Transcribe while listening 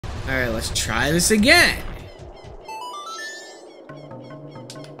Alright, let's try this again.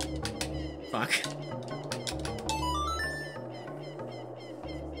 Fuck.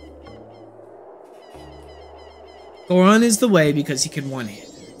 Goron is the way because he can one-hit.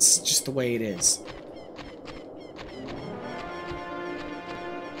 It's just the way it is.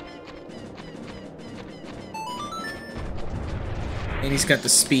 And he's got the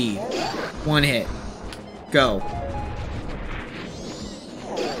speed. One hit. Go.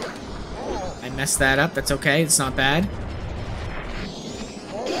 I messed that up. That's okay. It's not bad.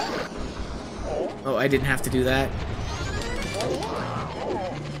 Oh, I didn't have to do that.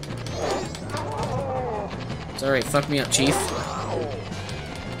 It's alright. Fuck me up, Chief.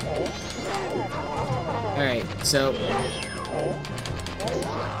 Alright, so...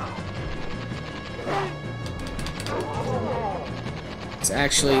 it's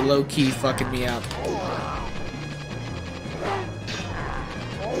actually low-key fucking me up.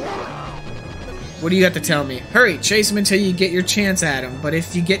 What do you got to tell me? Hurry, chase him until you get your chance at him, but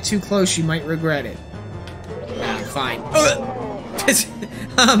if you get too close, you might regret it. I'm fine.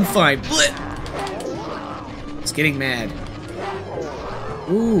 I'm fine. It's getting mad.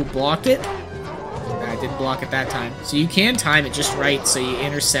 Ooh, blocked it? I didn't block it that time. So you can time it just right so you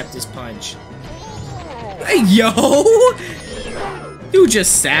intercept his punch. Hey, yo! Dude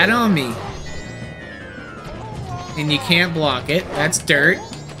just sat on me. And you can't block it. That's dirt.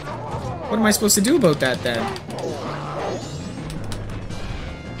 What am I supposed to do about that then?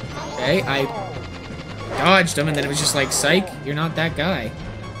 Okay, I dodged him and then it was just like, psych, you're not that guy.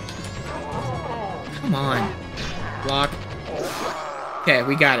 Come on. Block. Okay,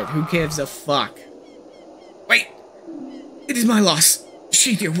 we got it. Who gives a fuck? Wait! It is my loss.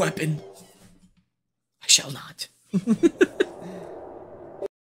 Sheath your weapon. I shall not.